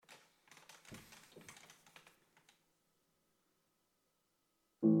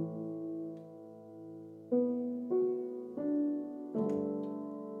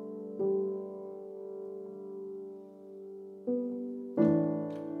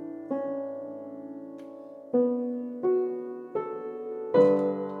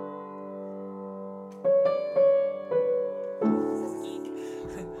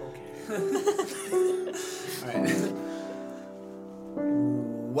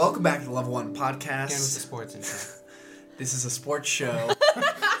Welcome back to the Level 1 Podcast. Again with the sports intro. This is a sports show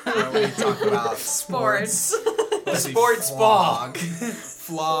where we talk about sports. Sports ball.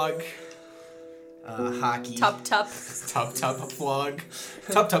 Flog. Hockey. Tup. Flog.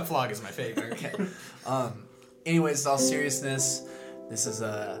 Tup flog is my favorite. Okay. Anyways, in all seriousness, this is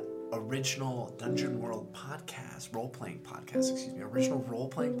a original Dungeon World podcast, role-playing podcast, original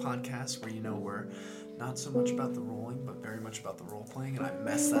role-playing podcast where, we're not so much about the rolling, but very much about the role-playing, and I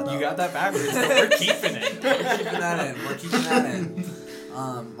messed that up. You got that backwards, but we're keeping it. We're keeping that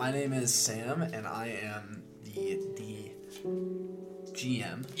in. My name is Sam, and I am the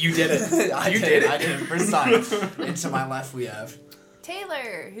GM. You did it. I did it. First time. And to my left, we have...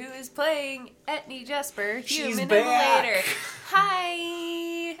 Taylor, who is playing Etney Jesper, She's human back. emulator.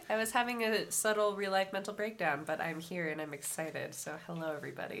 Hi! I was having a subtle real-life mental breakdown, but I'm here and I'm excited, so hello,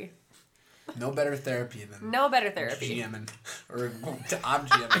 everybody. No better therapy than... No better therapy. GMing. Or I'm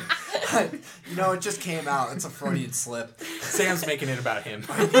GMing. It just came out. It's a Freudian slip. Sam's making it about him.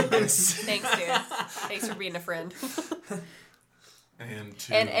 Thanks, dude. Thanks for being a friend. And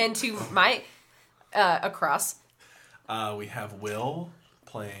to my... across... we have Will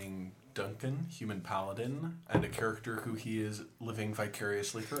playing Duncan, human paladin, and a character who he is living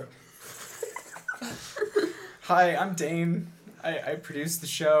vicariously through. Hi, I'm Dane. I produce the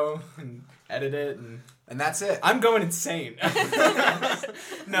show and edit it, and that's it. I'm going insane.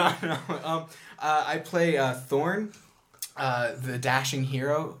 No. I play Thorn, the dashing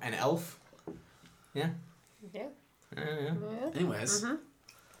hero, an elf. Yeah. Anyways,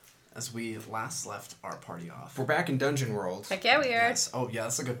 as we last left our party off, We're back in Dungeon World. Heck yeah, we are. yes. Oh yeah,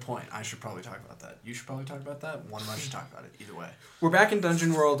 that's a good point. I should probably talk about that. You should probably talk about that. One of us should talk about it. Either way. We're back in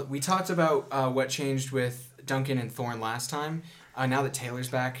Dungeon World. We talked about what changed with Duncan and Thorn last time. Now that Taylor's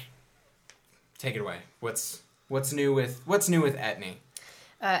back, take it away. What's new with Etney?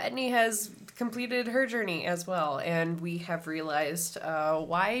 Etney has completed her journey as well, and we have realized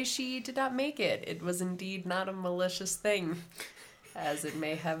why she did not make it. It was indeed not a malicious thing, as it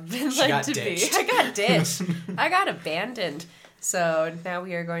may have been like to ditched. be. I got ditched. I got abandoned. So now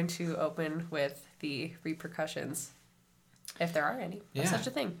we are going to open with the repercussions, if there are any, of such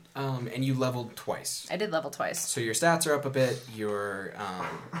a thing. And you leveled twice. I did level twice. So your stats are up a bit. You've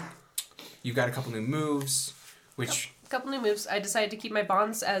got a couple new moves, which... A couple new moves. I decided to keep my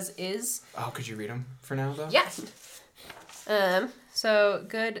bonds as is. Oh, could you read them for now, though? Yeah. So,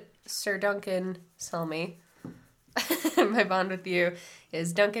 good Sir Duncan Selmy. My bond with you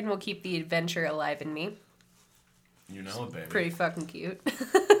is Duncan will keep the adventure alive in me. You know it, baby. Pretty fucking cute.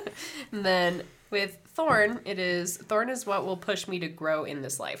 And then with Thorn, Thorn is what will push me to grow in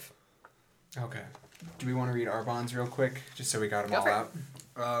this life. Okay. Do we want to read our bonds real quick, just so we got them Go all for it. out?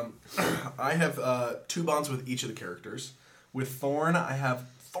 I have 2 bonds with each of the characters. With Thorn, I have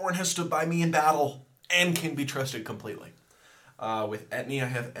Thorn has stood by me in battle and can be trusted completely. With Etney, I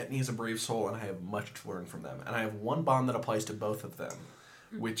have Etney is a brave soul, and I have much to learn from them. And I have one bond that applies to both of them,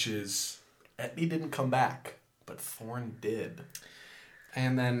 which is Etney didn't come back, but Thorn did.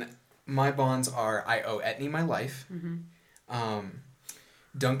 And then my bonds are I owe Etney my life.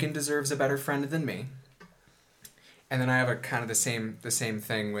 Duncan deserves a better friend than me. And then I have a kind of the same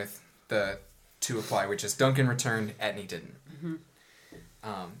thing with the 2 apply, which is Duncan returned, Etney didn't.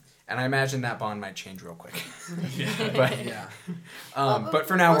 And I imagine that bond might change real quick. But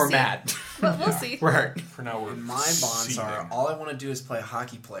for now, we're see. mad. But we'll see. We're hurt. For now, we're My bonds seething. are all I want to do is play a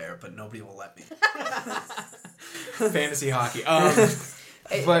hockey player, but nobody will let me. Fantasy hockey.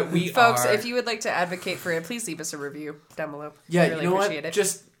 But we Folks, are... if you would like to advocate for it, please leave us a review down below. Yeah, really you know appreciate what? it.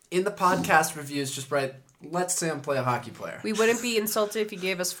 Just in the podcast reviews, just write, "Let Sam play a hockey player." We wouldn't be insulted if you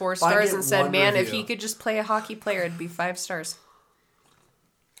gave us 4 I stars get and said, one man, if review. he could just play a hockey player, it'd be 5 stars.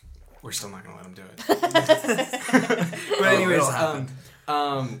 We're still not going to let him do it. But anyways, it'll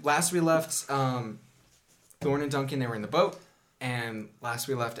happen. last we left Thorn and Duncan, they were in the boat. And last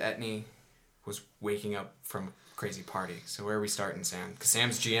we left, Etney was waking up from a crazy party. So where are we starting, Sam? Because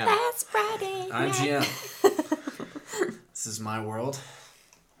Sam's GM. That's Friday. I'm GM. This is my world.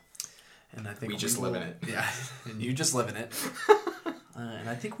 And I think We just live in it. Yeah, and you just live in it. And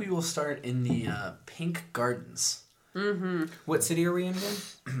I think we will start in the Pink Gardens. What city are we in again?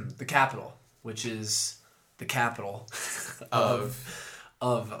 The capital, which is the capital of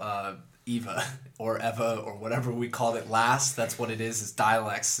Eva or Eva or whatever we called it last. That's what it is. It's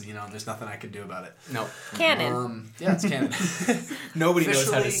dialects. There's nothing I can do about it. No. Canon. Yeah, it's canon. Nobody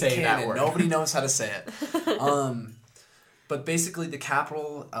knows how to Officially say that word. Nobody knows how to say it. But basically, the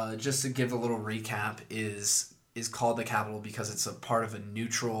capital, just to give a little recap, is called the capital because it's a part of a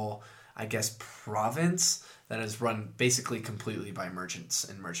neutral, I guess, province that is run basically completely by merchants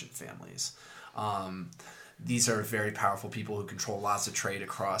and merchant families. These are very powerful people who control lots of trade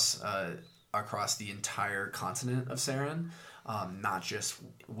across the entire continent of Saren, not just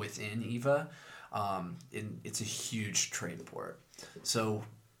within Eva. It's a huge trade port. So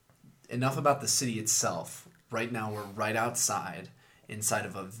enough about the city itself. Right now we're right outside, inside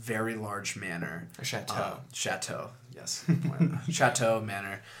of a very large manor. A chateau. Chateau, yes. Chateau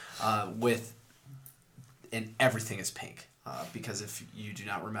manor, and everything is pink. Because if you do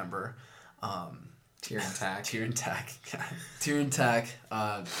not remember, Tyrion Tack. Tyrion Tack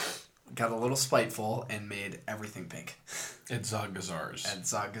got a little spiteful and made everything pink. At Zog-Gazar's.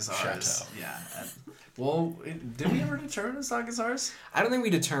 Chateau. Yeah. Did we ever determine Zog-Gazar's? I don't think we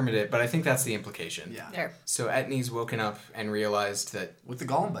determined it, but I think that's the implication. Yeah. There. So Etni's woken up and realized that, With the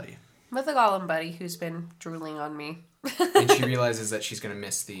Gollum buddy. With the Gollum buddy who's been drooling on me. and she realizes that she's going to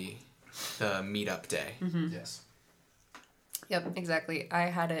miss the meetup day. Yes. Yep, exactly. I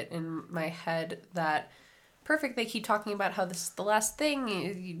had it in my head that perfect. They keep talking about how this is the last thing.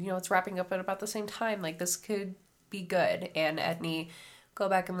 You know, it's wrapping up at about the same time. Like, this could be good. And Etni, go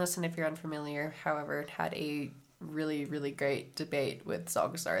back and listen if you're unfamiliar. However, had a really, really great debate with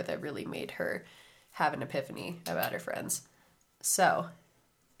Zalgazar that really made her have an epiphany about her friends. So,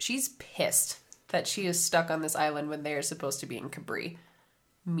 she's pissed that she is stuck on this island when they are supposed to be in Cabri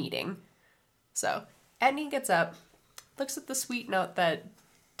meeting. So, Etni gets up, looks at the sweet note that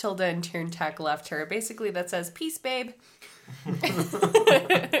Tilda and Tyrion Tack left her, basically that says, "Peace, babe."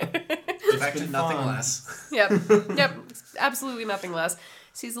 Expected nothing less. Yep, absolutely nothing less.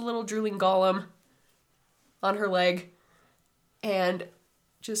 Sees a little drooling Gollum on her leg and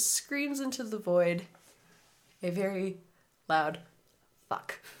just screams into the void a very loud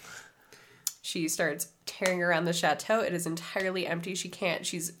fuck. She starts tearing around the chateau. It is entirely empty.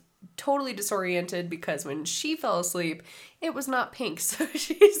 She's totally disoriented because when she fell asleep, it was not pink. So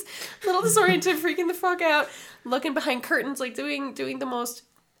she's a little disoriented, freaking the fuck out, looking behind curtains, like doing the most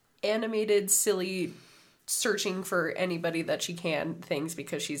animated, silly, searching for anybody that she can things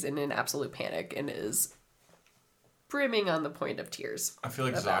because she's in an absolute panic and is brimming on the point of tears. I feel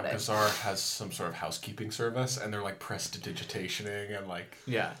like about it. Zog-Gazar has some sort of housekeeping service, and they're like prestidigitationing and like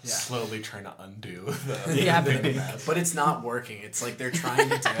slowly trying to undo the Yeah. thing. But it's not working. It's like they're trying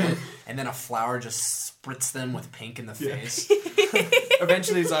to do it, and then a flower just spritz them with pink in the face.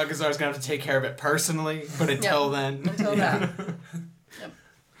 Eventually, Zalgazar's going to have to take care of it personally, but until then... Until then.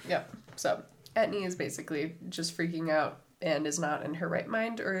 Yep. So, Etni is basically just freaking out and is not in her right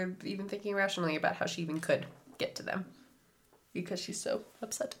mind or even thinking rationally about how she even could get to them because she's so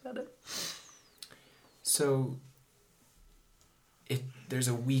upset about it. So, there's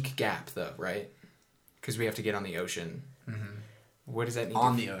a week gap, though, right? Because we have to get on the ocean. Mm-hmm. What does that need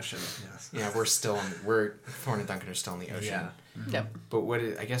On the ocean, yes. Yeah, Thorn and Duncan are still on the ocean. Yeah. Mm-hmm. Yep. But what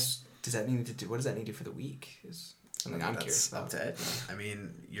does that need to do? What does that need to do for the week? Is something I'm curious That's about. up to Etni. I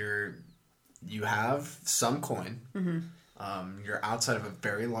mean, you have some coin. Mm-hmm. You're outside of a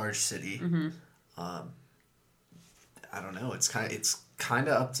very large city. Mm-hmm. I don't know. It's kind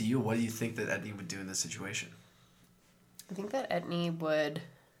of up to you. What do you think that Etni would do in this situation? I think that Etni would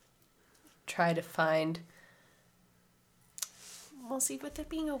try to find... Well, see, with there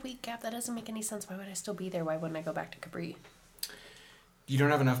being a week gap, that doesn't make any sense. Why would I still be there? Why wouldn't I go back to Cabri? You don't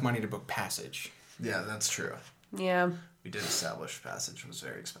have enough money to book passage. Yeah, that's true. Yeah. We did establish passage was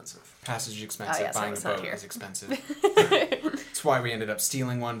very expensive. Passage is expensive. Oh, yes, Buying a it's not boat here. is expensive. That's why we ended up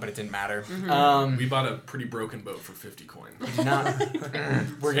stealing one, but it didn't matter. Mm-hmm. We bought a pretty broken boat for 50 coin.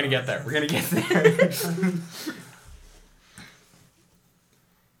 We're gonna get there. We're gonna get there.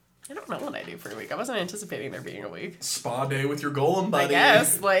 I don't know what I do for a week. I wasn't anticipating there being a week. Spa day with your golem buddy. I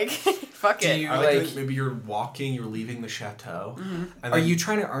guess. Like, fuck it. you- I like Like- that maybe you're leaving the chateau. And Are then you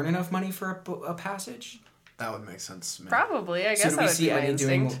trying to earn enough money for a passage? That would make sense to me. Probably. I So guess do that we would see be my Etni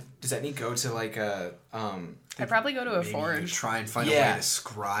doing? instinct. Does Etni go to like a I'd probably go to a Maybe you forge. try and find a Yeah. way to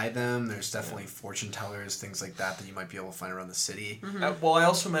scry them. There's definitely fortune tellers, things like that you might be able to find around the city. Well, I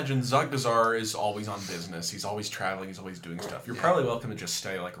also imagine Zog-Gazar is always on business. He's always traveling. He's always doing stuff. You're probably welcome to just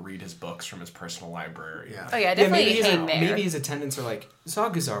stay, like, read his books from his personal library. Yeah. Oh yeah, Yeah, definitely maybe hang there. maybe his attendants are like,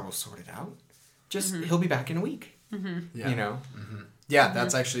 Zalgazar will sort it out. Just he'll be back in a week. Yeah. You know. Yeah,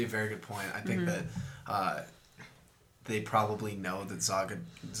 that's actually a very good point. I think that they probably know that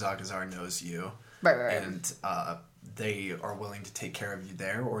Zog-Gazar knows you. Right. And they are willing to take care of you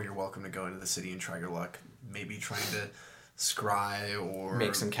there, or you're welcome to go into the city and try your luck. Maybe trying to scry or...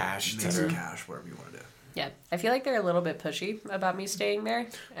 Make some cash, Make some cash, whatever you want to do. Yeah, I feel like they're a little bit pushy about me staying there,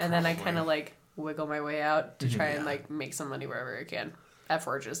 and then I kind of like wiggle my way out to try and like make some money wherever I can at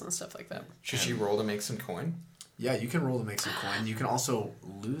forges and stuff like that. Should she roll to make some coin? Yeah, you can roll to make some coin. You can also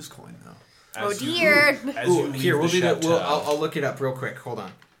lose coin though. Oh As you- dear. as you Ooh, leave here, the we'll do that. chateau, I'll look it up real quick. Hold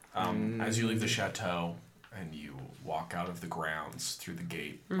on. As you leave the chateau and you walk out of the grounds through the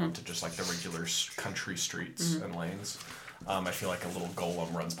gate onto just like the regular country streets and lanes, I feel like a little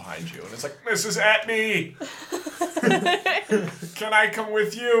golem runs behind you and it's like, Mrs. Atney! Can I come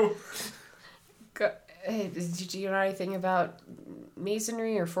with you? Hey, did you know anything about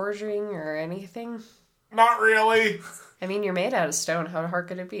masonry or forging or anything? Not really. I mean, you're made out of stone. How hard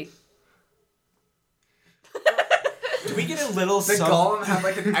could it be? Do we get a little The golem had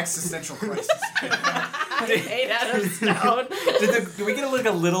like an existential crisis. Made out of stone. Do we get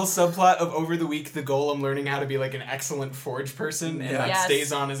a little subplot of over the week the golem learning how to be like an excellent forge person and like Yes.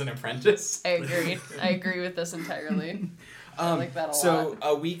 stays on as an apprentice? I agree. I agree with this entirely. I like that a So lot.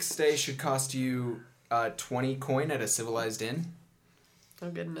 a week's stay should cost you 20 coin at a civilized inn. Oh,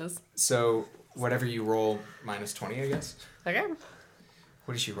 goodness. So whatever you roll minus 20, I guess. Okay.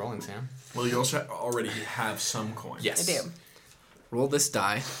 What is she rolling, Sam? Well, you also already have some coin. Yes. I do. Roll this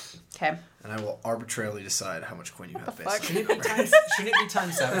die, Okay. and I will arbitrarily decide how much coin you have. the fuck? Basically, Shouldn't it be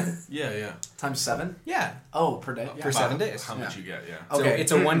times 7? Yeah. times 7. Yeah. Oh, per day. For 7 days. How much you get, yeah. So Okay.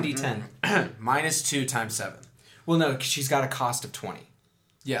 it's a 1d10. Minus 2 times 7. Well, no, 'cause she's got a cost of 20.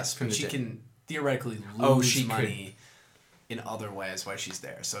 Yes, From but the she day. can theoretically lose Oh, she money in other ways while she's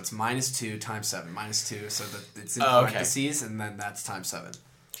there. So it's minus 2 times 7. Minus 2, so that it's in Oh, okay. parentheses, and then that's times 7.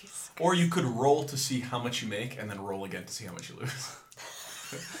 Or you could roll to see how much you make and then roll again to see how much you lose.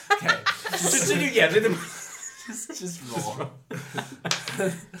 Okay. just roll.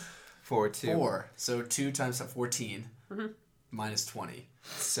 4, 2. 4. So 2 times 14. Minus 20.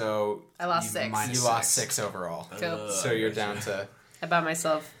 So I lost You 6. minus- you lost 6 overall. Cool. So you're down to... I bought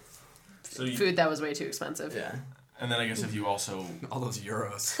myself So you, food that was way too expensive. Yeah. and then I guess if you also All those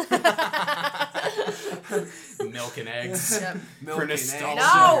euros. Milk and eggs. Yep. Milk For and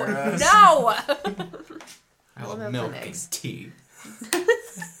nostalgia. eggs. No! No! I love Milk milk and and eggs. tea.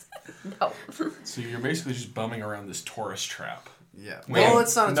 No. so you're basically just bumming around this tourist trap. Yeah. Wait, Well,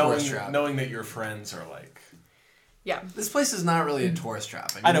 it's not a knowing, tourist trap. knowing that your friends are like Yeah. This place is not really a tourist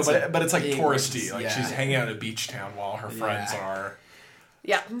trap. I know, it's a but it's like big- touristy. Like yeah. she's hanging out at a beach town while her friends Yeah. are.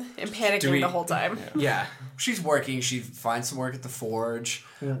 Yeah. And panicking Do we- the whole time. Yeah. She's working. She finds some work at the forge.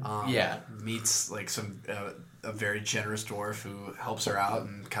 Yeah. Meets like some a very generous dwarf who helps her out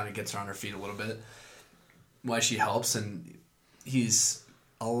and kind of gets her on her feet a little bit. Why she helps, and he's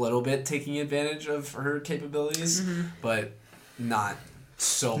a little bit taking advantage of her capabilities, but not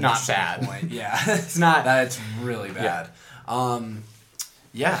so Not much to the bad. point. Yeah, It's not... that's really bad.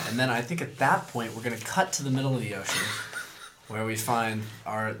 Yeah, and then I think at that point we're gonna cut to the middle of the ocean, where we find the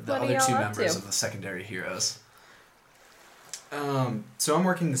What are other y'all 2 up members to? of the secondary heroes. So I'm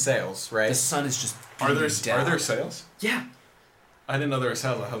working the sales, right? The sun is just Are there beating down. sails? Yeah. I didn't know there were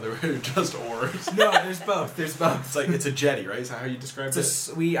sails. I thought they were just oars. No, there's both. There's both. It's like it's a jetty, right? Is that how you described It's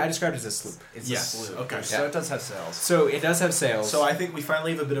it? I described it as a sloop. It's Yes, a sloop. okay. So it does have sails. So it does have sails. So I think we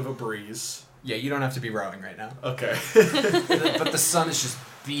finally have a bit of a breeze. Yeah, you don't have to be rowing right now. Okay. But the sun is just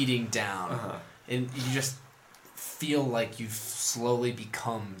beating down, Uh-huh. and you just feel like you've slowly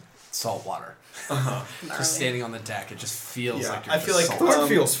become salt water. Uh-huh. Just standing on the deck, it just feels Yeah, like you're I feel just like salt. Thorn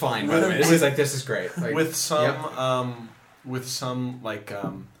feels fine, by the way. with- This is like, this is great. Like, with some Yep. with some like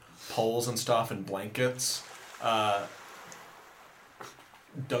poles and stuff and blankets,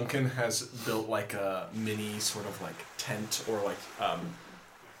 Duncan has built like a mini sort of like tent or like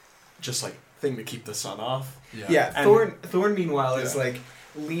just like thing to keep the sun off. Yeah, And- Thorn meanwhile is Yeah. like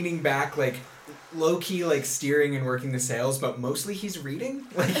leaning back, like low key, like steering and working the sails, but mostly he's reading.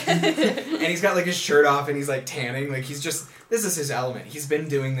 Like, and he's got like his shirt off and he's like tanning. Like he's just, this is his element. He's been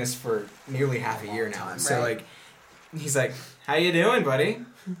doing this for nearly half a year now. time. So Right. like, he's like, "How you doing, buddy?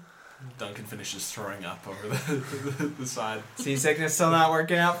 Duncan finishes throwing up over the side. Seasickness still not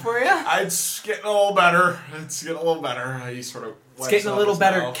working out for you? It's getting a little better. It's getting a little better. He sort of It's wipes getting a off little his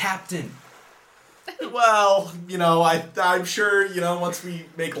better, mouth. Captain." Well, I'm sure, once we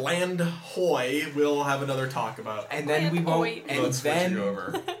make land hoy, we'll have another talk about And then Land we won't. hoy. And let's switch it then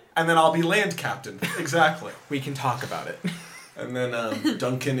over. And then I'll be land captain. Exactly. we can talk about it. And then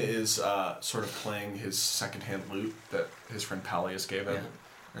Duncan is sort of playing his secondhand lute that his friend Pallius gave him. Yeah.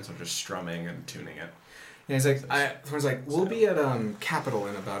 And so just strumming and tuning it. And he's like, Thorn's like, "We'll be at Capital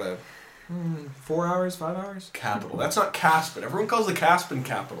in about 4 hours, 5 hours." Capital. That's not Caspin. Everyone calls the Caspin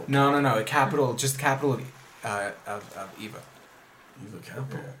capital. No, the capital, just the capital of Eva. The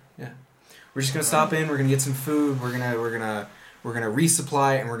capital. Yeah, we're just gonna stop in. We're gonna get some food. We're gonna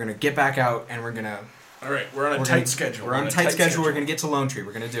resupply, and we're gonna get back out, and we're gonna All right, we're on a We're tight gonna- schedule. We're on a tight schedule. We're gonna get to Lone Tree.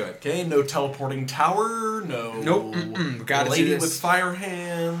 We're gonna do it. Okay, no teleporting tower, no Nope, we gotta do lady this. with fire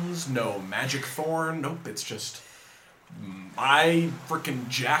hands, no magic thorn. Nope, it's just my freaking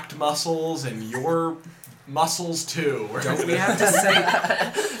jacked muscles and your muscles too. Don't we have to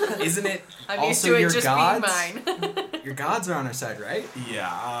say? Isn't it I'm used also to it your just gods? being mine. Your gods are on our side, right? Yeah,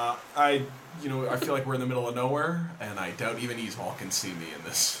 I feel like we're in the middle of nowhere, and I doubt even Easwall can see me in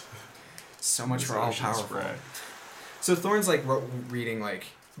this. So much for all ocean powerful. spray. So Thorn's like reading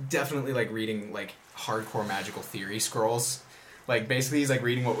definitely reading hardcore magical theory scrolls. Like basically he's like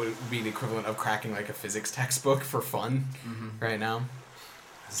reading what would be the equivalent of cracking like a physics textbook for fun right now.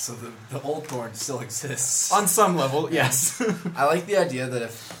 So the old Thorn still exists. On some level, yes. I like the idea that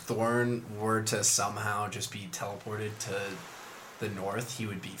if Thorn were to somehow just be teleported to the north, he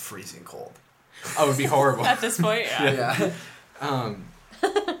would be freezing cold. Oh, it would be horrible. At this point, yeah. Yeah.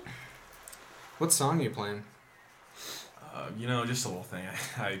 What song are you playing? Just a little thing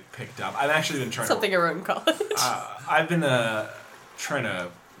I picked up. I've actually been trying Something I wrote in college. I've been trying to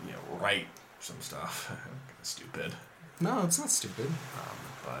write some stuff. Kind of stupid. No, it's not stupid.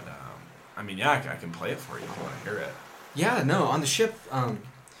 I can play it for you if you want to hear it. Yeah, no, on the ship,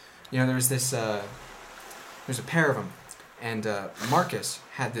 there's this, there's a pair of them, and Marcus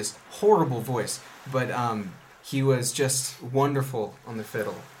had this horrible voice, but he was just wonderful on the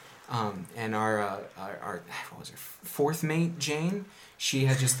fiddle. And our what was her fourth mate, Jane, she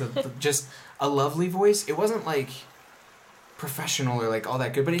had just just a lovely voice. It wasn't like professional or like all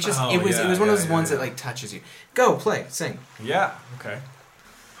that good, but it was one of those ones that like touches you. Go play, sing. Yeah. Okay.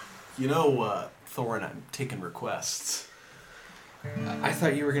 Thorin, I'm taking requests. I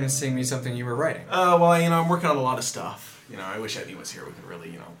thought you were gonna sing me something you were writing. I'm working on a lot of stuff. I wish Eddie was here. We could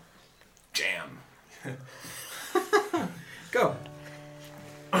really, jam. Go.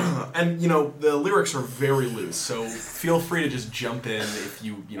 And the lyrics are very loose, so feel free to just jump in if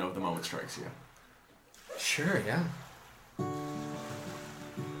the moment strikes you. Sure, yeah.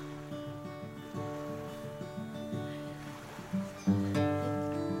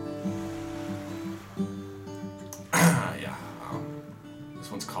 This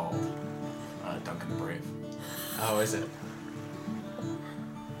one's called Duncan the Brave. Oh, is it?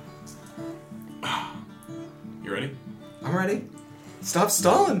 You ready? I'm ready. Stop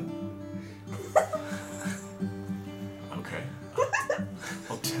stalling. Okay.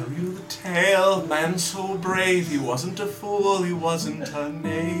 I'll tell you the tale of a man so brave. He wasn't a fool, he wasn't a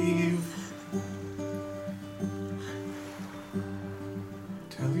knave.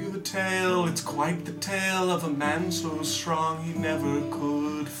 Tell you the tale, it's quite the tale of a man so strong he never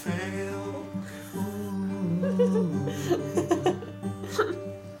could fail.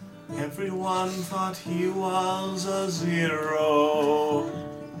 Everyone thought he was a zero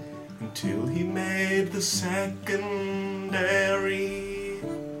until he made the secondary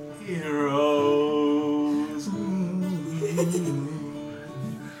heroes.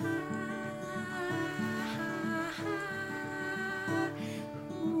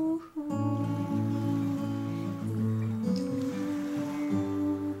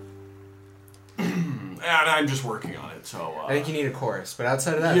 And I'm just working on it, so... I think you need a chorus, but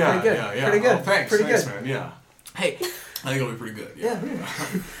outside of that, yeah, pretty good. Yeah. Pretty good. Oh, thanks, pretty thanks, good. man. Yeah. Hey. I think it'll be pretty good. Yeah.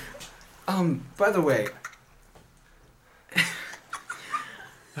 By the way.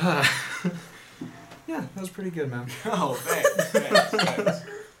 Yeah, that was pretty good, man. Oh, thanks.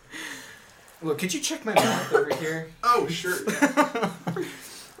 Look, could you check my math over here? Oh, sure.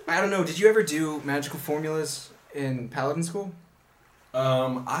 I don't know. Did you ever do magical formulas in Paladin school?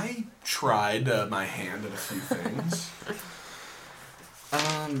 I tried my hand at a few things.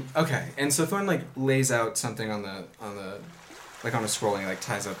 Okay. And so Thorn lays out something on the on a scroll, and he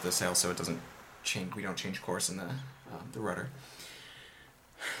ties up the sail so it doesn't change. We don't change course in the rudder.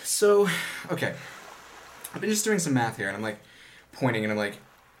 So, okay. I've been just doing some math here, and I'm pointing, and I'm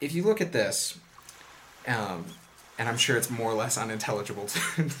if you look at this, and I'm sure it's more or less unintelligible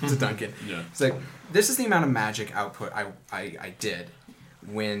to Duncan. Yeah. It's this is the amount of magic output I did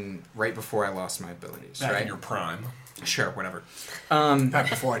right before I lost my abilities. Back right? in your prime. Sure, whatever. Back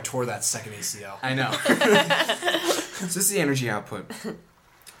before I tore that second ACL. I know. So this is the energy output.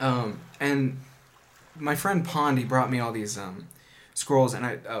 And my friend Pond, he brought me all these scrolls, and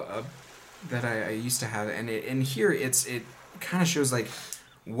that I used to have, and here it kind of shows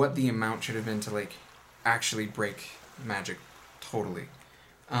what the amount should have been to actually break magic totally,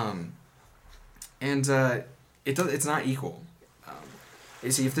 and it's not equal. You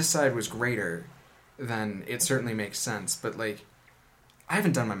see, if this side was greater, then it certainly makes sense. But I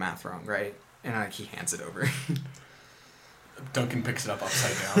haven't done my math wrong, right? And he hands it over. Duncan picks it up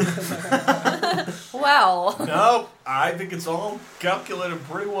upside down. Well, Nope, I think it's all calculated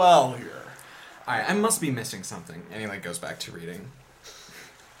pretty well here. Alright, I must be missing something. And he like goes back to reading.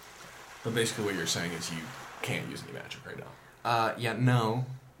 But basically what you're saying is you can't use any magic right now. Yeah, no,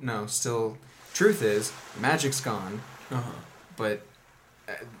 still. Truth is, magic's gone, Uh-huh. but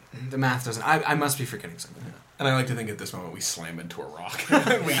the math doesn't. I must be forgetting something. And I like to think at this moment we slam into a rock.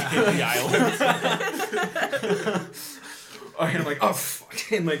 We hit the island. And I'm like, oh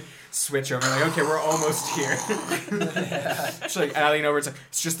fuck, and like switch over. Like, okay, we're almost here. So like, I lean over.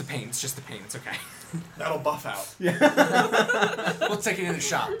 It's just the pain. It's just the pain. It's okay. That'll buff out. We'll take it in the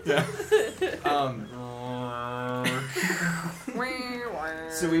shop. Yeah.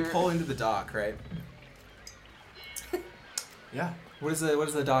 So we pull into the dock, right? Yeah. What is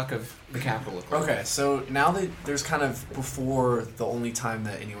the dock of the capital look like? Okay, so now that there's kind of before the only time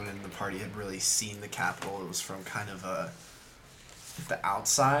that anyone in the party had really seen the capital, it was from kind of the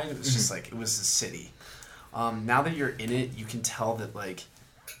outside. It was just like it was a city. Now that you're in it, you can tell that like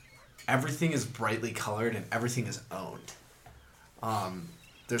everything is brightly colored and everything is owned.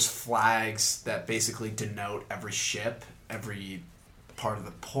 There's flags that basically denote every ship, every part of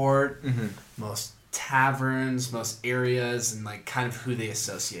the port, most taverns, most areas, and like kind of who they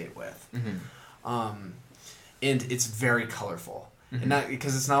associate with. And it's very colorful, and not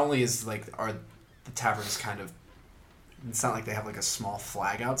because it's not only is like are the taverns kind of. It's not like they have like a small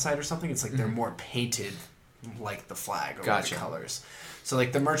flag outside or something. It's like they're more painted like the flag or Gotcha. the colors. So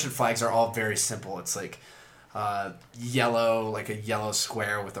like the merchant flags are all very simple. It's like yellow, like a yellow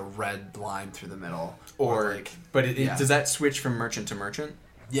square with a red line through the middle. Or like, but yeah. does that switch from merchant to merchant?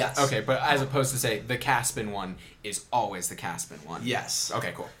 yes. Okay, but as opposed to say the Caspin one is always the Caspin one. Yes.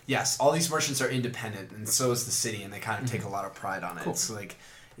 Okay, cool. Yes. All these merchants are independent, and so is the city, and they kind of take a lot of pride on it. Cool. It's like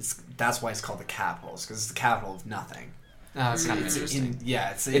that's why it's called the capitals, because it's the capital of nothing. That's kind of It's interesting.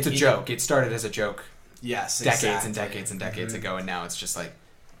 it's It's a joke. It started as a joke Yes. decades exactly. and decades and decades ago, and now it's just like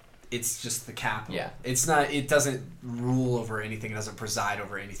It's just the capital. Yeah. It's not. It doesn't rule over anything. It doesn't preside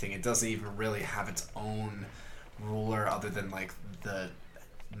over anything. It doesn't even really have its own ruler, other than like the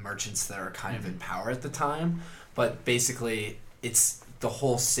merchants that are kind of in power at the time. But basically, it's the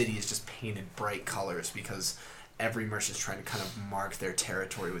whole city is just painted bright colors because every merchant's trying to kind of mark their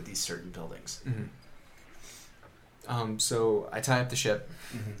territory with these certain buildings. So I tie up the ship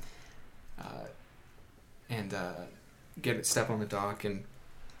and step on the dock and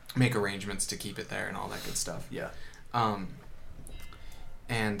make arrangements to keep it there and all that good stuff. Yeah.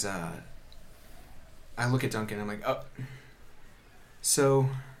 And I look at Duncan and I'm like, oh, so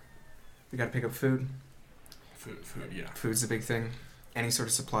we got to pick up food. Food, yeah. Food's the big thing. Any sort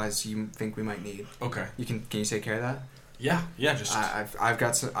of supplies you think we might need. Okay. Can you take care of that? Yeah, just... I'm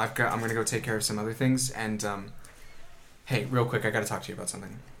gonna go take care of some other things, and hey, real quick, I gotta talk to you about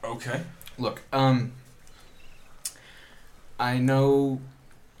something. Okay. Look, I know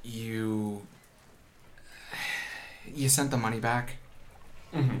you sent the money back.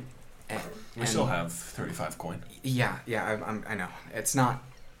 Mm-hmm. And, We still have 35 coin. Yeah, I know. It's not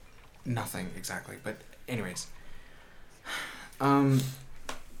nothing exactly, but anyways.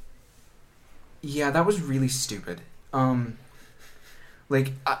 Yeah, that was really stupid.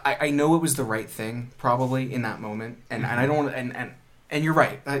 Like, I know it was the right thing, probably, in that moment, and I don't want to, and you're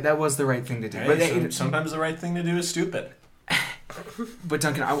right, that was the right thing to do. Hey, but sometimes the right thing to do is stupid. But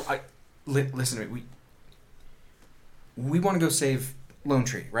Duncan, listen to me. We want to go save Lone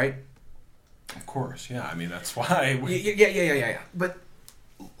Tree, right? Of course, yeah. I mean, that's why... Yeah. But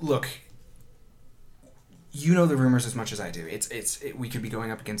look, you know the rumors as much as I do. We could be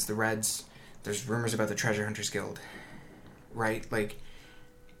going up against the Reds. There's rumors about the Treasure Hunters Guild, right? Like,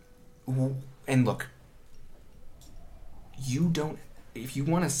 and look, you don't. If you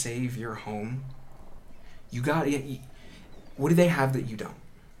want to save your home, you got. What do they have that you don't?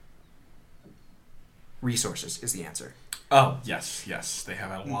 Resources is the answer. Oh, yes. They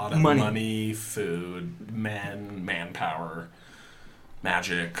have a lot of Money. money, food, manpower,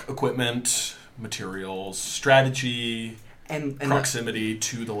 magic, equipment, materials, strategy, And proximity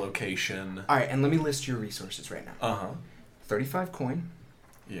to the location. all right, and let me list your resources right now. Uh-huh. 35 coin,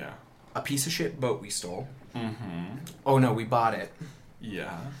 Yeah. a piece of shit boat we stole. Mm-hmm. Oh no, we bought it.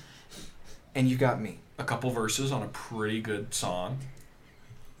 Yeah. And you got me. A couple verses on a pretty good song.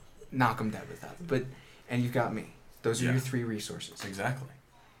 Knock 'em dead with that. And you got me. Those are Yeah. your 3 resources. Exactly.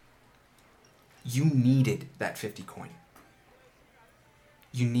 You needed that 50 coin.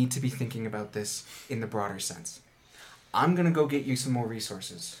 You need to be thinking about this in the broader sense. I'm gonna go get you some more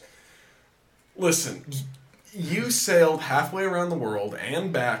resources. Listen, You sailed halfway around the world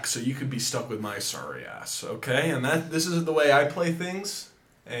and back so you could be stuck with my sorry ass, okay? And this is the way I play things,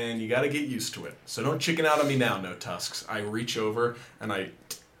 and you gotta get used to it. So don't chicken out on me now, No Tusks. I reach over and I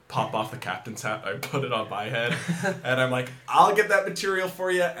pop off the captain's hat, I put it on my head, and I'm like, I'll get that material for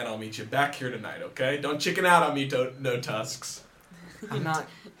you, and I'll meet you back here tonight, okay? Don't chicken out on me, No Tusks. I'm not.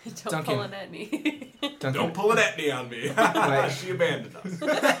 Don't Duncan. pull an Etney. Duncan. Don't pull an Etney on me. Wait. She abandoned us.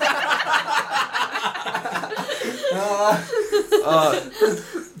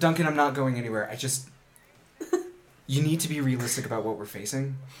 Duncan, I'm not going anywhere. You need to be realistic about what we're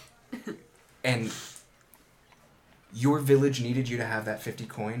facing. And your village needed you to have that 50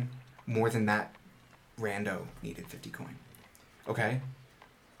 coin more than that rando needed 50 coin. Okay?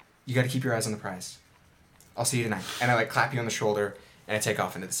 You gotta keep your eyes on the prize. I'll see you tonight. And I clap you on the shoulder and I take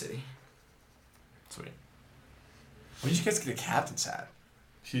off into the city. Sweet. When did you guys get a captain's hat?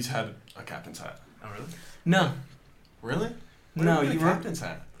 She's had a captain's hat. Oh, really? No. Really? No, you you a were. captain's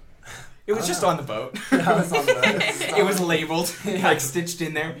hat. It was just on the boat. I was on the It was labeled, stitched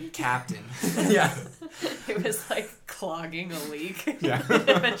in there. captain. Yeah. It was like clogging a leak. Yeah.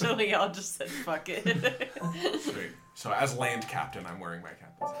 Eventually, y'all just said, fuck it. Sweet. So as land captain, I'm wearing my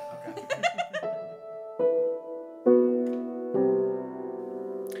captain's hat. Okay.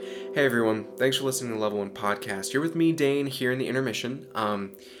 Hey everyone, thanks for listening to the Level 1 Podcast. You're with me, Dane, here in the intermission.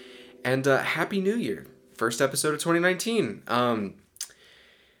 And Happy New Year. First episode of 2019.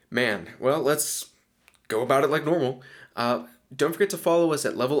 Man, well, let's go about it like normal. Don't forget to follow us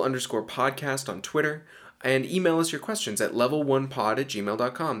at level_podcast on Twitter, and email us your questions at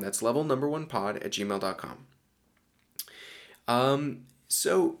level1pod@gmail.com. That's level1pod@gmail.com.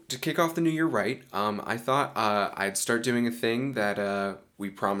 So, to kick off the new year right, I thought I'd start doing a thing that we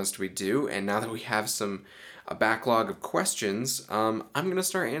promised we'd do, and now that we have a backlog of questions, I'm going to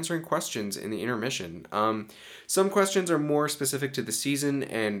start answering questions in the intermission. Some questions are more specific to the season,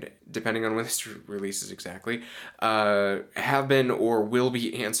 and depending on when this releases exactly, have been or will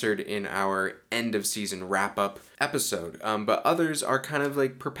be answered in our end of season wrap-up episode. But others are kind of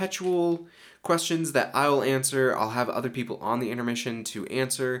like perpetual questions that I'll answer. I'll have other people on the intermission to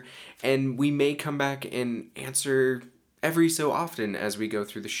answer, and we may come back and answer every so often as we go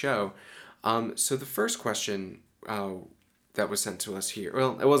through the show. So the first question that was sent to us here,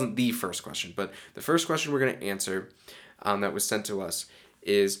 well, it wasn't the first question, but the first question we're going to answer that was sent to us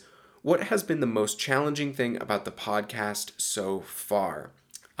is, what has been the most challenging thing about the podcast so far?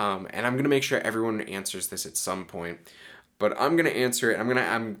 And I'm going to make sure everyone answers this at some point. But I'm going to answer it. I'm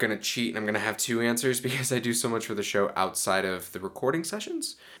going to cheat, and I'm going to have two answers because I do so much for the show outside of the recording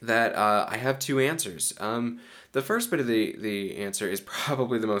sessions that I have two answers. The first bit of the answer is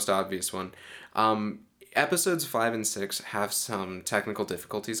probably the most obvious one. Episodes 5 and 6 have some technical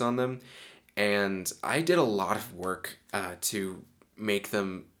difficulties on them, and I did a lot of work to make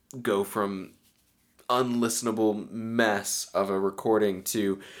them go from unlistenable mess of a recording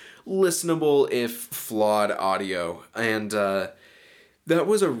to listenable if flawed audio, and that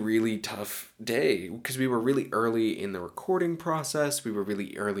was a really tough day because we were really early in the recording process, we were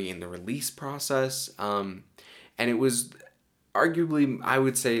really early in the release process, and it was arguably, I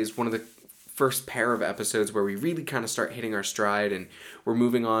would say, is one of the first pair of episodes where we really kind of start hitting our stride, and we're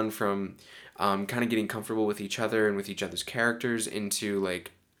moving on from kind of getting comfortable with each other and with each other's characters into like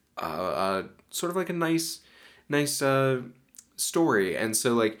sort of like a nice story. And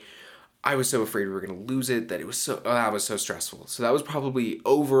so like I was so afraid we were going to lose it that that was so stressful. So that was probably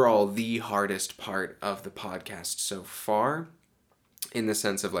overall the hardest part of the podcast so far, in the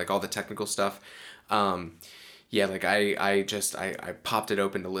sense of like all the technical stuff. Yeah, like I popped it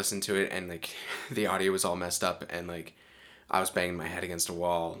open to listen to it, and like the audio was all messed up, and like I was banging my head against a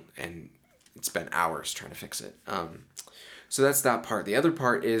wall, and it spent hours trying to fix it. So that's that part. The other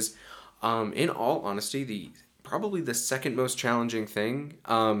part is, in all honesty, probably the second most challenging thing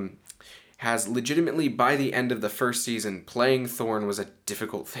has legitimately, by the end of the first season, playing Thorn was a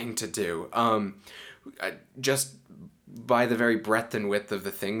difficult thing to do. Just by the very breadth and width of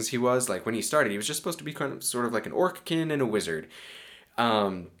the things he was. Like when he started, he was just supposed to be kind of sort of like an orckin and a wizard.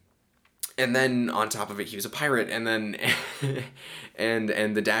 And then on top of it, he was a pirate, and then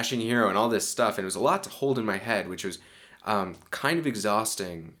and the dashing hero and all this stuff. And it was a lot to hold in my head, which was kind of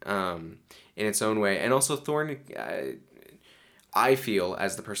exhausting in its own way. And also Thorn, I feel,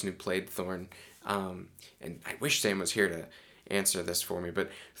 as the person who played Thorn, and I wish Sam was here to answer this for me, but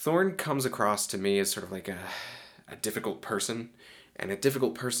Thorn comes across to me as sort of like a difficult person, and a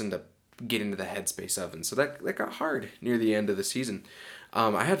difficult person to get into the headspace of. And so that got hard near the end of the season.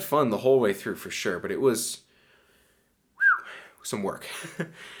 I had fun the whole way through for sure, but it was some work.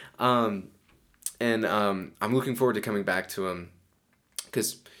 And And I'm looking forward to coming back to him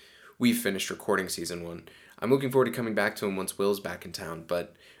because we've finished recording season 1. I'm looking forward to coming back to him once Will's back in town,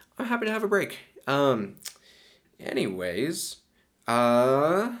 but I'm happy to have a break. Anyways,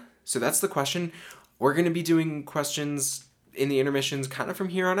 so that's the question. We're going to be doing questions in the intermissions kind of from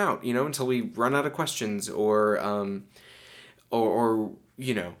here on out, until we run out of questions or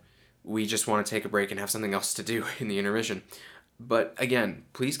we just want to take a break and have something else to do in the intermission. But again,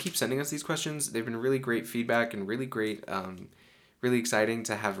 please keep sending us these questions. They've been really great feedback and really great, really exciting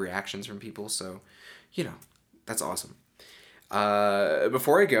to have reactions from people. So, that's awesome.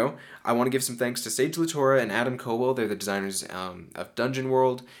 Before I go, I want to give some thanks to Sage Latora and Adam Colwell. They're the designers of Dungeon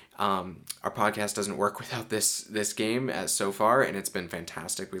World. Our podcast doesn't work without this game as so far, and it's been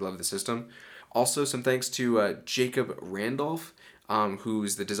fantastic. We love the system. Also, some thanks to Jacob Randolph,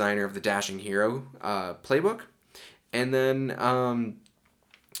 who's the designer of the Dashing Hero playbook. And then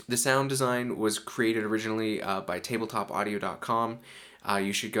the sound design was created originally by tabletopaudio.com.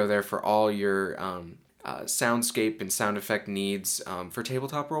 You should go there for all your soundscape and sound effect needs for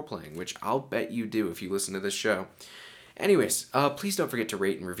tabletop role-playing, which I'll bet you do if you listen to this show. Anyways, please don't forget to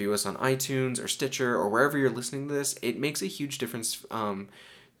rate and review us on iTunes or Stitcher or wherever you're listening to this. It makes a huge difference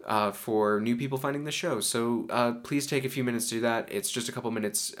for new people finding the show. So please take a few minutes to do that. It's just a couple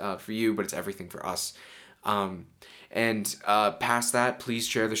minutes for you, but it's everything for us. And past that, please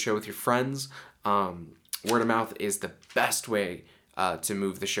share the show with your friends. Word of mouth is the best way to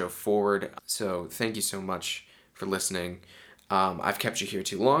move the show forward. So thank you so much for listening. I've kept you here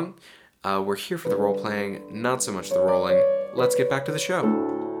too long. We're here for the role-playing, not so much the rolling. Let's get back to the show.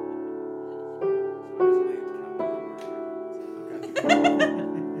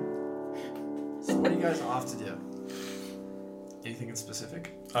 So what are you guys off to do? Anything in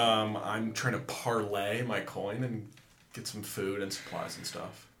specific? I'm trying to parlay my coin and get some food and supplies and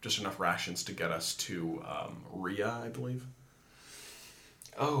stuff. Just enough rations to get us to Rhea, I believe.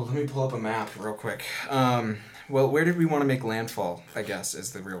 Oh, let me pull up a map real quick. Well, where did we want to make landfall, I guess,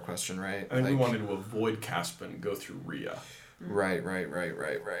 is the real question, right? I think we wanted to avoid Caspin and go through Rhea. Right.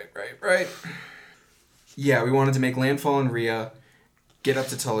 Yeah, we wanted to make landfall in Rhea, get up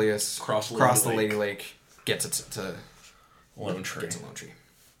to Tullius, cross the Lady Lake, get to Lone Tree. Get to Lone Tree.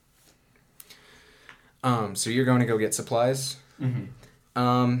 So you're going to go get supplies?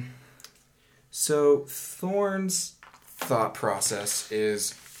 Mm-hmm. So Thorn's thought process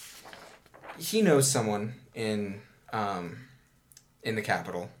is he knows someone in the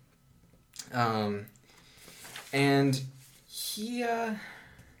capital. And he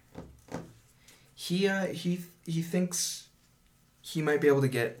thinks he might be able to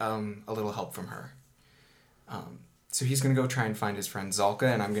get a little help from her. So he's going to go try and find his friend Zalka,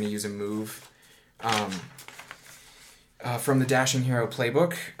 and I'm going to use a move from the Dashing Hero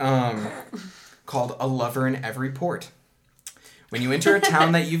playbook called A Lover in Every Port. When you enter a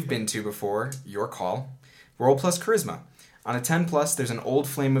town that you've been to before, your call, roll plus charisma. On a 10 plus, there's an old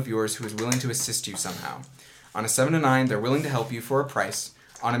flame of yours who is willing to assist you somehow. On a 7 to 9, they're willing to help you for a price.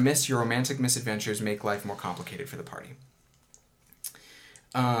 On a miss, your romantic misadventures make life more complicated for the party.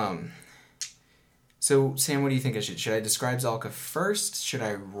 So, Sam, what do you think I should? Should I describe Zalka first? Should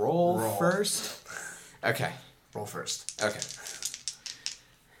I roll first? Okay. Roll first. Okay.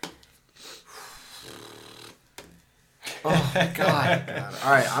 Oh, God.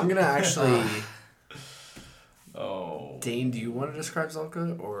 All right, I'm going to actually... Oh. Dane, do you want to describe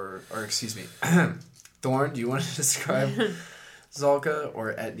Zalka? Or excuse me. Thorn, do you want to describe Zalka?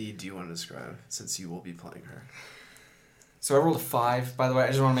 Or Etni, do you want to describe, since you will be playing her? So I rolled a 5, by the way. I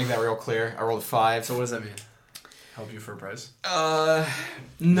just want to make that real clear. I rolled a 5. So what does that mean? Help you for a prize?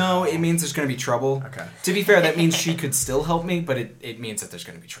 No, it means there's going to be trouble. Okay. To be fair, that means she could still help me, but it means that there's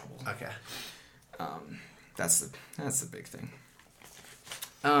going to be trouble. Okay. That's the big thing.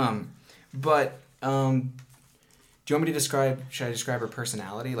 But do you want me to describe? Should I describe her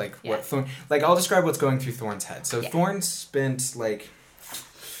personality? Like Yeah. what Thorn? Like I'll describe what's going through Thorn's head. So Yeah. Thorn spent like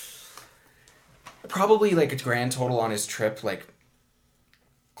probably like a grand total on his trip like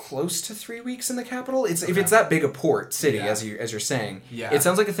close to 3 weeks in the capital. If it's that big a port city as you're saying, Yeah. it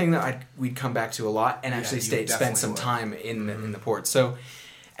sounds like a thing that we'd come back to a lot and actually you spend definitely some would. time in the port. So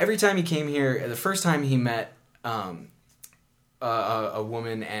every time he came here, the first time he met a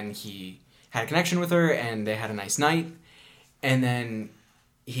woman and he had a connection with her and they had a nice night, and then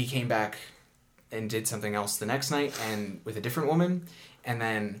he came back and did something else the next night and with a different woman, and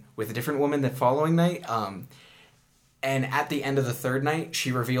then with a different woman the following night. And at the end of the third night,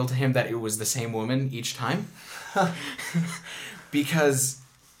 she revealed to him that it was the same woman each time. Because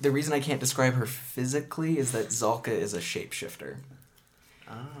the reason I can't describe her physically is that Zalka is a shapeshifter.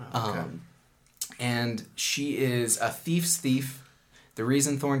 Okay. And she is a thief's thief. The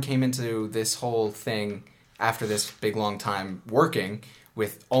reason Thorn came into this whole thing after this big long time working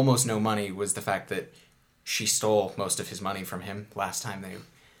with almost no money was the fact that she stole most of his money from him last time they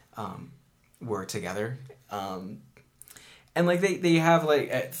were together. And like they have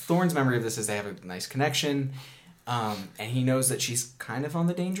like Thorn's memory of this is they have a nice connection, and he knows that she's kind of on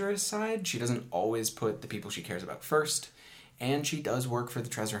the dangerous side. She doesn't always put the people she cares about first, and she does work for the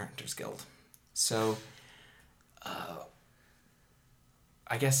Treasure Hunters Guild. So, I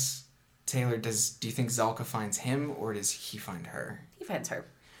guess Taylor, do you think Zalka finds him or does he find her? He finds her.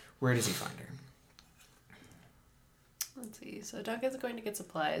 Where does he find her? Let's see. So Duncan's going to get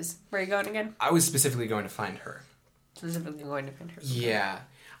supplies. Where are you going again? I was specifically going to find her. Specifically going to find her. Yeah,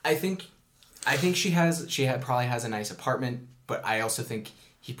 I think she probably has a nice apartment, but I also think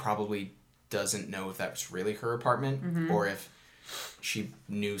he probably doesn't know if that's really her apartment or if she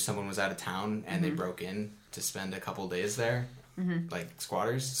knew someone was out of town and they broke in to spend a couple days there, like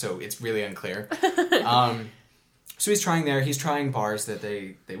squatters. So it's really unclear. So he's trying there. He's trying bars that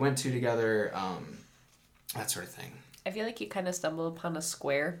they went to together, that sort of thing. I feel like you kind of stumble upon a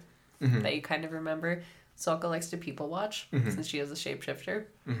square that you kind of remember. Zalka likes to people watch since she is a shapeshifter.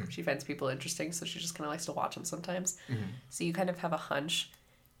 She finds people interesting, so she just kind of likes to watch them sometimes. So you kind of have a hunch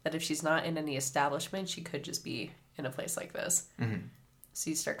that if she's not in any establishment, she could just be in a place like this.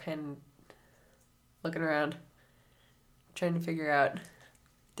 So you start kind of looking around, trying to figure out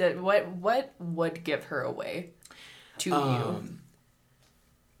what would give her away to you.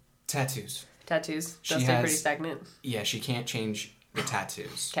 Tattoos. Tattoos. They'll stay pretty stagnant. Yeah, she can't change the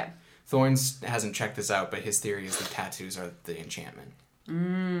tattoos. Okay. Thorns hasn't checked this out, but his theory is that tattoos are the enchantment.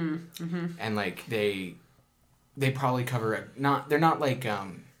 And like they probably cover they're not like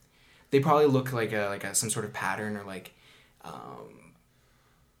they probably look like a some sort of pattern or like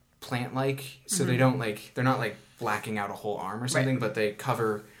plant like, so they don't like they're not like blacking out a whole arm or something, but they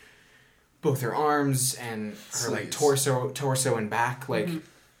cover both her arms and her like torso and back, like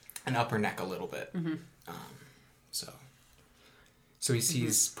and upper neck a little bit. So he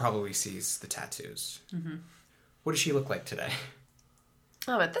probably sees the tattoos. What does she look like today?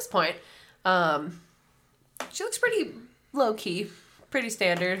 At this point, she looks pretty low key, pretty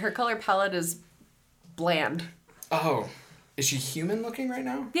standard. Her color palette is bland. Oh, is she human looking right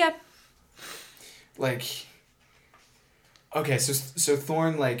now? Yeah. Like, okay, so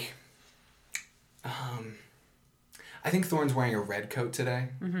Thorn like, I think Thorn's wearing a red coat today,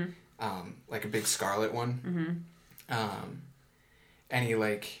 like a big scarlet one. And he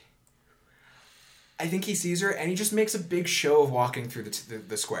like, I think he sees her and he just makes a big show of walking through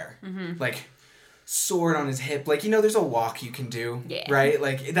the square. Like, sword on his hip. Like, there's a walk you can do, right?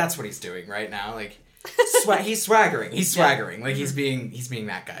 Like, that's what he's doing right now. Like, he's swaggering. He's swaggering. Like, he's being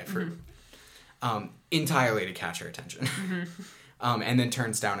that guy for, entirely to catch her attention. And then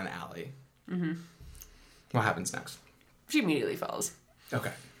turns down an alley. What happens next? She immediately falls.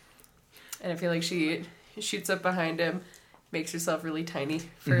 Okay. And I feel like she shoots up behind him, makes herself really tiny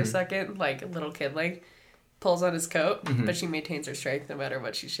for a second, like a little kid, like pulls on his coat, but she maintains her strength no matter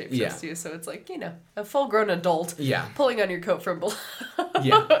what she shapeshifts to. So it's like, a full-grown adult pulling on your coat from below.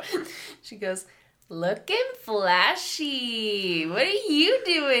 She goes, "Looking flashy. What are you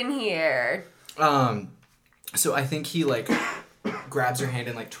doing here?" So I think he like grabs her hand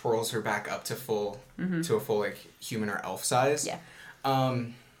and like twirls her back up to a full like human or elf size.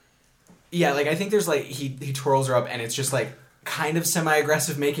 Yeah, like I think there's like he twirls her up and it's just like kind of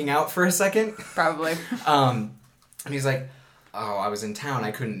semi-aggressive making out for a second. Probably. And he's like, "Oh, I was in town. I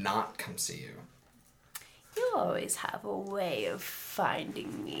couldn't not come see you." You always have a way of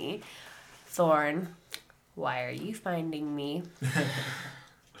finding me. Thorn, why are you finding me?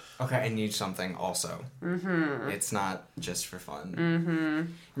 Okay, I need something also. It's not just for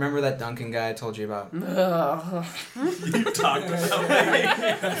fun. Remember that Duncan guy I told you about? You talked about me.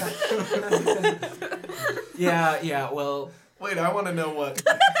 Yeah, well... Wait, I want to know what...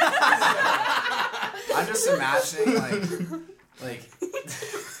 I'm just imagining, like...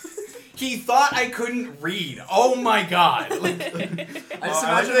 He thought I couldn't read. Oh my god. Like, I just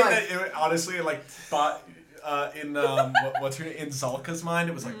imagine, that honestly, like... in what's her name? In Zalka's mind,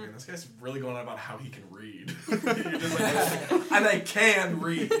 it was like, man, this guy's really going on about how he can read. You're just like, and I can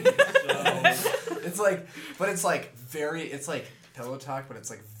read. So. It's like, but it's like it's like pillow talk, but it's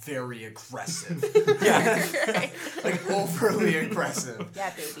like very aggressive. Like overly aggressive.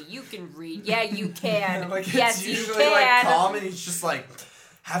 Yeah, baby, you can read. Yeah, you can. Like, yes, it's you usually can. like calm, and he's just like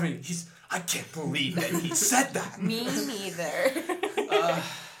I can't believe that he said that. Me neither.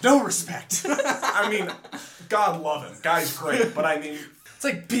 No respect. I mean, God love him. Guy's great, but I mean, It's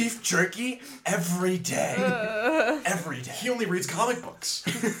like beef jerky every day. Every day. He only reads comic books.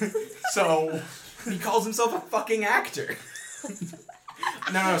 So He calls himself a fucking actor.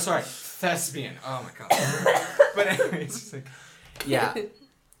 No, sorry. Thespian. Oh my god. But anyway, it's just like... Yeah.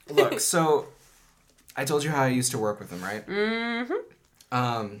 Look, so... I told you how I used to work with him, right?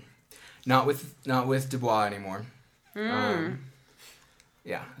 Mm-hmm. Not with Dubois anymore.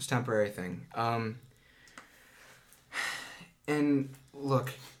 Yeah, it's a temporary thing. And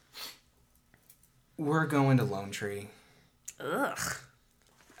look, we're going to Lone Tree. Ugh.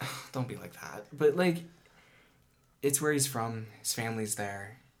 Don't be like that. But like, it's where he's from. His family's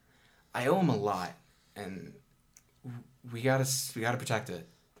there. I owe him a lot, and we gotta protect it.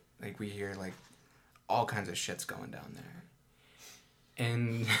 Like, we hear like all kinds of shit's going down there,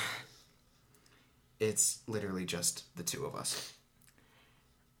 and it's literally just the two of us.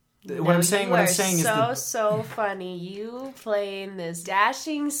 What I'm saying is so funny. You playing this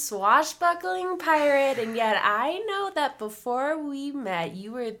dashing, swashbuckling pirate, and yet I know that before we met,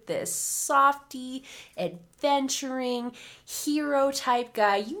 you were this softy, adventuring, hero type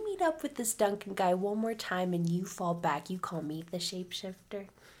guy. You meet up with this Duncan guy one more time, and you fall back. You call me the shapeshifter.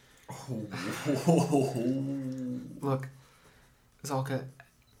 Look, Zalka,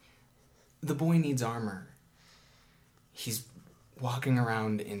 the boy needs armor. He's walking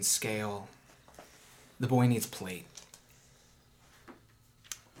around in scale. The boy needs plate.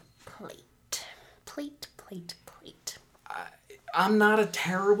 Plate. I'm not a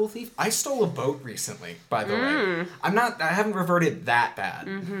terrible thief. I stole a boat recently, by the way. I haven't reverted that bad.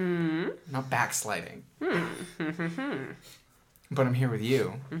 I'm not backsliding. But I'm here with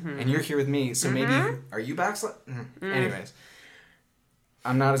you, and you're here with me, so maybe... Are you backsliding? Anyways.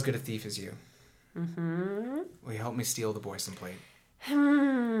 I'm not as good a thief as you. Will you help me steal the boy some plate?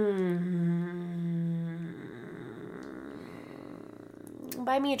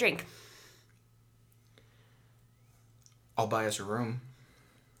 Buy me a drink. I'll buy us a room.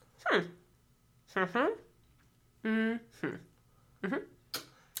 Can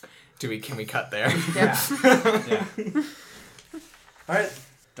we cut there? Yeah. Yeah. All right,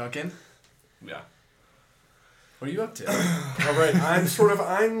 Duncan, yeah. what are you up to? All right, I'm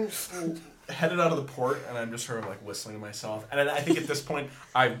headed out of the port, and I'm just sort of like whistling to myself. And I think at this point,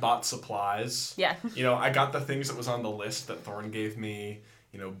 I've bought supplies. Yeah. You know, I got the things that was on the list that Thorn gave me.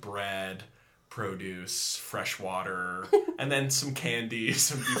 You know, bread, produce, fresh water, and then some candy,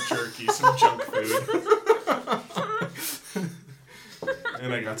 some beef jerky, some junk food.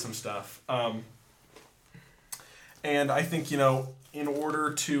 And I got some stuff. And I think, you know, in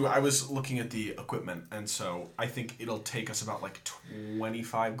order to... I was looking at the equipment, and so I think it'll take us about, like,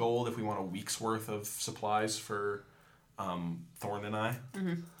 25 gold if we want a week's worth of supplies for Thorn and I.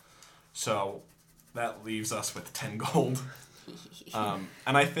 So that leaves us with 10 gold.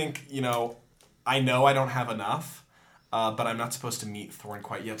 And I think, you know I don't have enough, but I'm not supposed to meet Thorn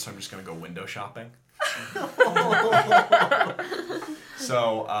quite yet, so I'm just going to go window shopping.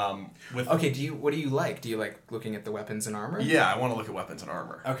 So, Okay, what do you like? Do you like looking at the weapons and armor? Yeah, I want to look at weapons and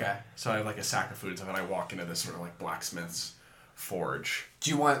armor. Okay. So I have like a sack of foods, and then I walk into this sort of like blacksmith's forge.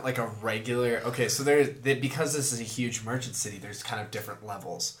 Do you want like a regular... Okay, so because this is a huge merchant city, there's kind of different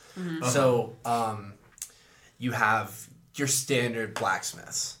levels. So, you have your standard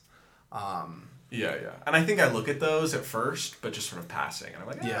blacksmiths. Yeah. And I think I look at those at first, but just sort of passing. And I'm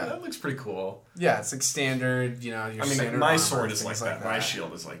like, Yeah. that looks pretty cool. Yeah, it's like standard, you know, your standard my armor, sword is things like that. My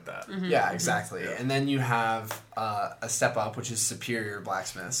shield is like that. Yeah, exactly. Yeah. And then you have a step up, which is superior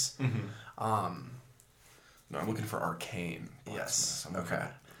blacksmiths. No, I'm looking for arcane blacksmiths. Yes. I'm looking Okay.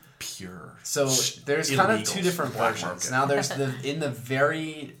 at pure. So there's kind of two illegals, different black versions. market. Now there's in the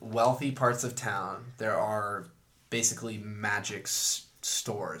very wealthy parts of town, there are basically magic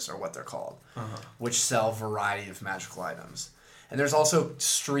stores, or what they're called, which sell a variety of magical items. And there's also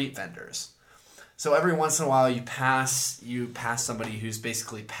street vendors. So every once in a while you pass somebody who's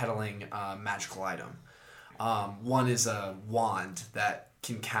basically peddling a magical item. One is a wand that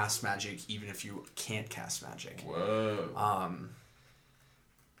can cast magic even if you can't cast magic. Whoa.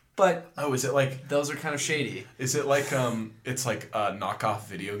 But Is it like... those are kind of shady. Is it like, it's like knockoff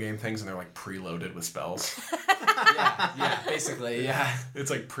video game things, and they're like preloaded with spells? Yeah, basically, yeah.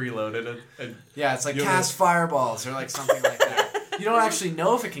 It's like preloaded. And Yeah, it's like You cast fireballs or like something like that. You don't actually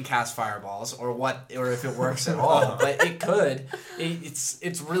know if it can cast fireballs or if it works at all, but it could.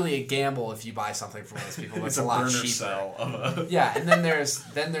 It's really a gamble if you buy something from those people. It's a lot burner cheaper. cell of a... Yeah, and then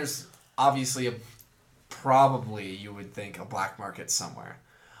there's obviously probably you would think a black market somewhere.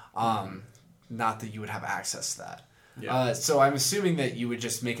 Not that you would have access to that. Yeah. So I'm assuming that you would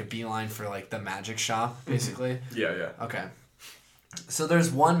just make a beeline for like the magic shop, basically. Yeah. Okay. So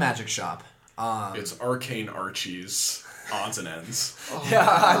there's one magic shop. It's Arcane Archie's odds and ends. Yeah,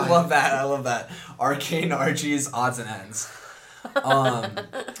 I love that. Arcane Archie's odds and ends.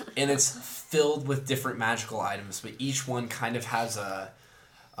 And it's filled with different magical items, but each one kind of has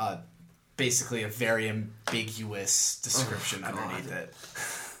basically a very ambiguous description underneath it.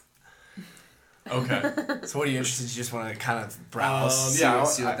 Okay. So what are you interested in? You just want to kind of browse, see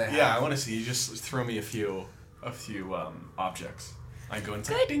what they have? Yeah, I want to see. You just throw me a few objects. I go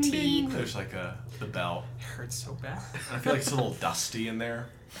into Good ding team. ding. There's like the bell. It hurts so bad. And I feel like it's a little dusty in there.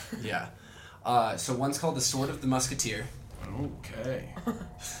 Yeah. So one's called the Sword of the Musketeer. Okay. Yeah.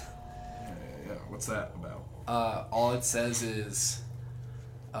 What's that about? All it says is,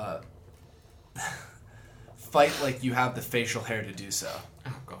 fight like you have the facial hair to do so.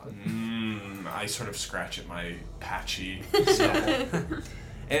 Oh god. I sort of scratch at my patchy stubble.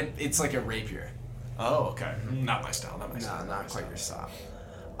 It's like a rapier. Oh, okay. Not my style. No, Not not my quite your style.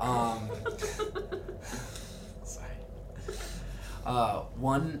 style.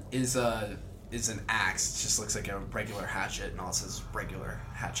 One is an axe. It just looks like a regular hatchet, and all it says regular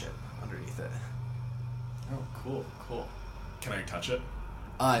hatchet underneath it. Oh, cool. Can I touch it?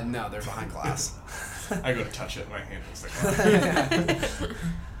 No, they're behind glass. I go to touch it, and my hand hits the glass.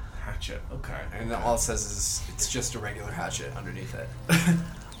 Hatchet. Okay. And then all it says is it's just a regular hatchet underneath it.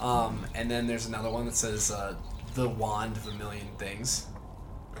 And then there's another one that says the wand of a million things.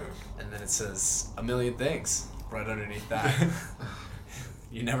 And then it says a million things right underneath that.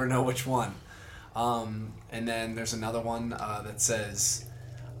 You never know which one. And then there's another one that says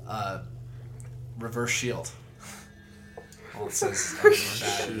reverse shield. All it says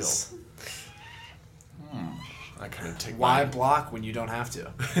that is I kind of take why my... block when you don't have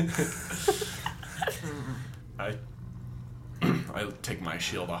to. I take my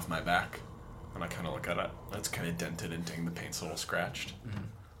shield off my back, and I kind of look at it. It's kind of dented and dinged. The paint's a little scratched.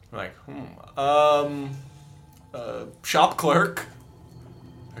 I'm like, shop clerk.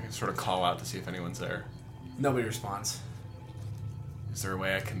 I can sort of call out to see if anyone's there. Nobody responds. Is there a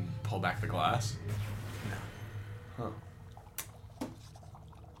way I can pull back the glass? No. Huh.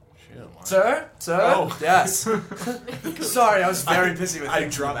 Shit. Why? Sir? Oh. Yes. Sorry, I was very busy with I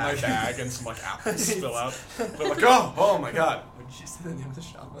things in drop the my back. bag and some like apples spill out. They're like, oh my god. What did you say the name of the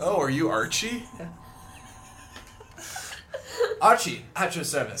shop was? Oh, are you Archie? Archie, at your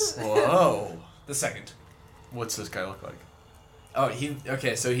service. Whoa. The second. What's this guy look like? Oh,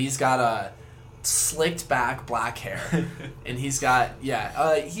 so he's got a slicked back black hair. And he's got,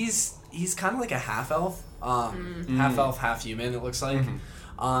 he's kind of like a half elf. Half elf, half human, it looks like.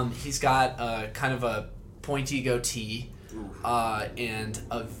 He's got kind of a pointy goatee and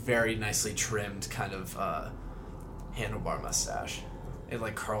a very nicely trimmed kind of handlebar mustache. It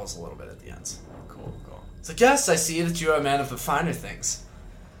like curls a little bit at the ends. Cool. It's like, yes, I see that you are a man of the finer things.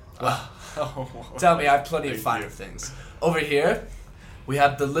 Well, tell me, I have plenty of finer things. Over here, we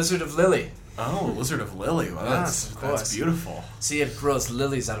have the Lizard of Lily. Oh, Lizard of Lily. Well, Yes, of course. that's beautiful. See, it grows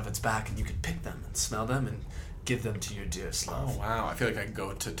lilies out of its back, and you can pick them and smell them and give them to your dearest Oh, love. wow. I feel like I can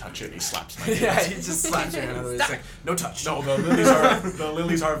go to touch it and he slaps my Yeah, hands. he just slaps your hand over. It's like, no touch. No, the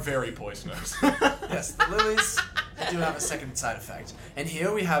lilies are very poisonous. Yes, the lilies do have a second side effect. And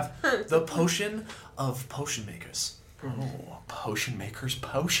here we have the potion of potion makers. Oh, potion maker's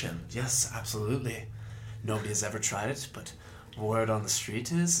potion. Yes, absolutely. Nobody has ever tried it, but word on the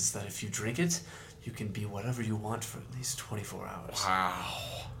street is that if you drink it, you can be whatever you want for at least 24 hours. Wow.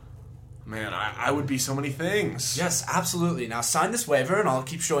 Man, I would be so many things. Yes, absolutely. Now sign this waiver, and I'll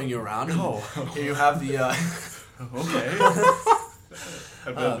keep showing you around. Oh. Here you have the. Okay.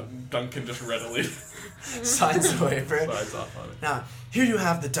 And then Duncan just readily signs the waiver. slides off on it. Now, here you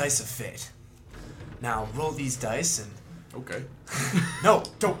have the dice of fate. Now, roll these dice and. Okay. No,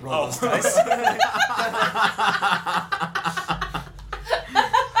 don't roll those dice.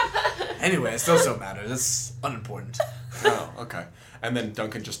 Anyways, those don't matter. That's unimportant. Oh, okay. And then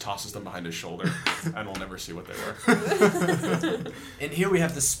Duncan just tosses them behind his shoulder, and we'll never see what they were. And here we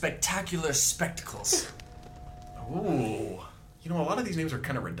have the spectacular spectacles. Ooh. You know, a lot of these names are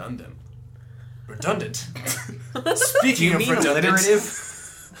kind of redundant. Redundant. Speaking of redundant,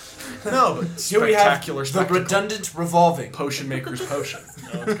 No, but here we have spectacular the spectacle. redundant revolving. Potion maker's potion. You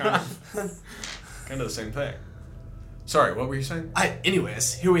know, it's kind of the same thing. Sorry, what were you saying?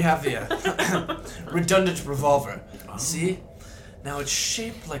 Anyways, here we have the redundant revolver. See? Now it's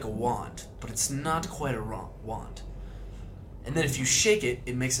shaped like a wand, but it's not quite a wand. And then if you shake it,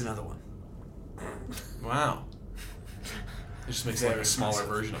 it makes another one. Wow. It just makes it like a smaller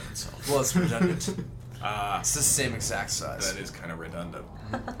version of itself. Well, it's redundant. It's the same exact size. That is kind of redundant.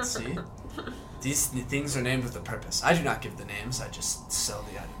 See? These things are named with a purpose. I do not give the names, I just sell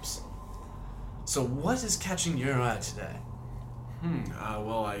the items. So what is catching your eye today?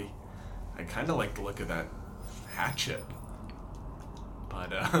 Well, I kind of like the look of that hatchet. But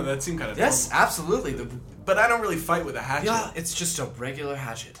that seemed kind of Yes, dumb. absolutely. But I don't really fight with a hatchet. Yeah, it's just a regular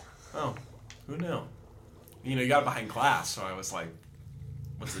hatchet. Oh, who knew? You got it behind glass, so I was like,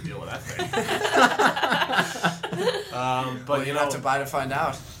 what's the deal with that thing? But Well, you have to buy to find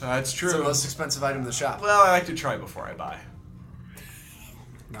out. That's true. It's the most expensive item in the shop. Well, I like to try before I buy.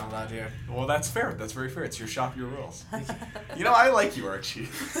 Not allowed here. Well, that's fair. That's very fair. It's your shop, your rules. I like you, Archie.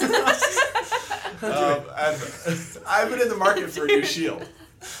 I've been in the market for a new shield.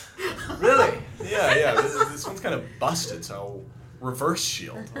 Really? Yeah. This one's kind of busted, so reverse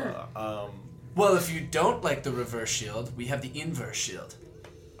shield. Well, if you don't like the reverse shield, we have the inverse shield.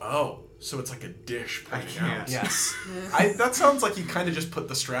 Oh, so it's like a dish pointing can't. out. Yes. That sounds like you kind of just put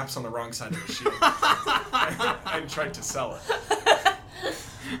the straps on the wrong side of the shield and tried to sell it.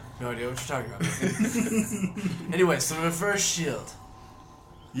 No idea what you're talking about. Anyways, the reverse shield.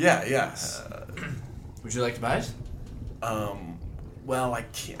 Yeah. Would you like to buy it? Well, I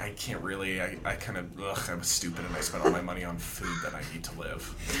can't really. I kind of, I was stupid and I spent all my money on food that I need to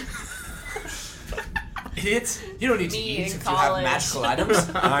live. Idiot! You don't need to Me eat in if you have college. magical items.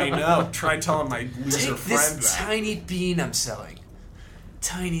 I know. Try telling my loser Take friend this that. tiny bean I'm selling.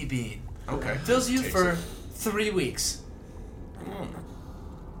 Tiny bean. Okay. Fills you Takes for it. 3 weeks.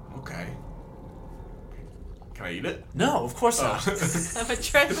 Okay. Can I eat it? No, of course not. I'm a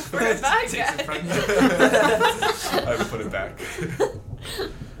try before I buy, guys. I would put it back.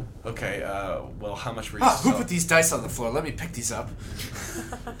 Okay, well, how much were you Who put these dice on the floor? Let me pick these up.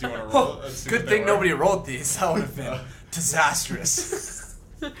 Do you want to roll Oh, it? Let's see good what they thing were. nobody rolled these. That would have been disastrous.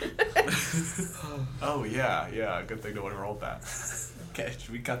 Oh, yeah. Good thing no one rolled that. Okay, should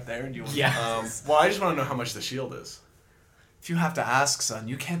we cut there? Do you want Well, I just want to know how much the shield is. If you have to ask, son,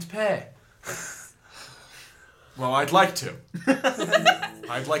 you can't pay. Well, I'd like to.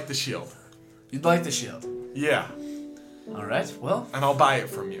 I'd like the shield. You'd like the shield. Yeah, All right, well, and I'll buy it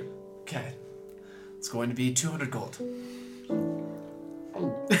from you. okay. It's going to be 200 gold.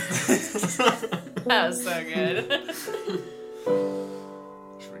 That was so good.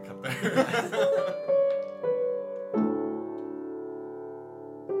 Should we cut there?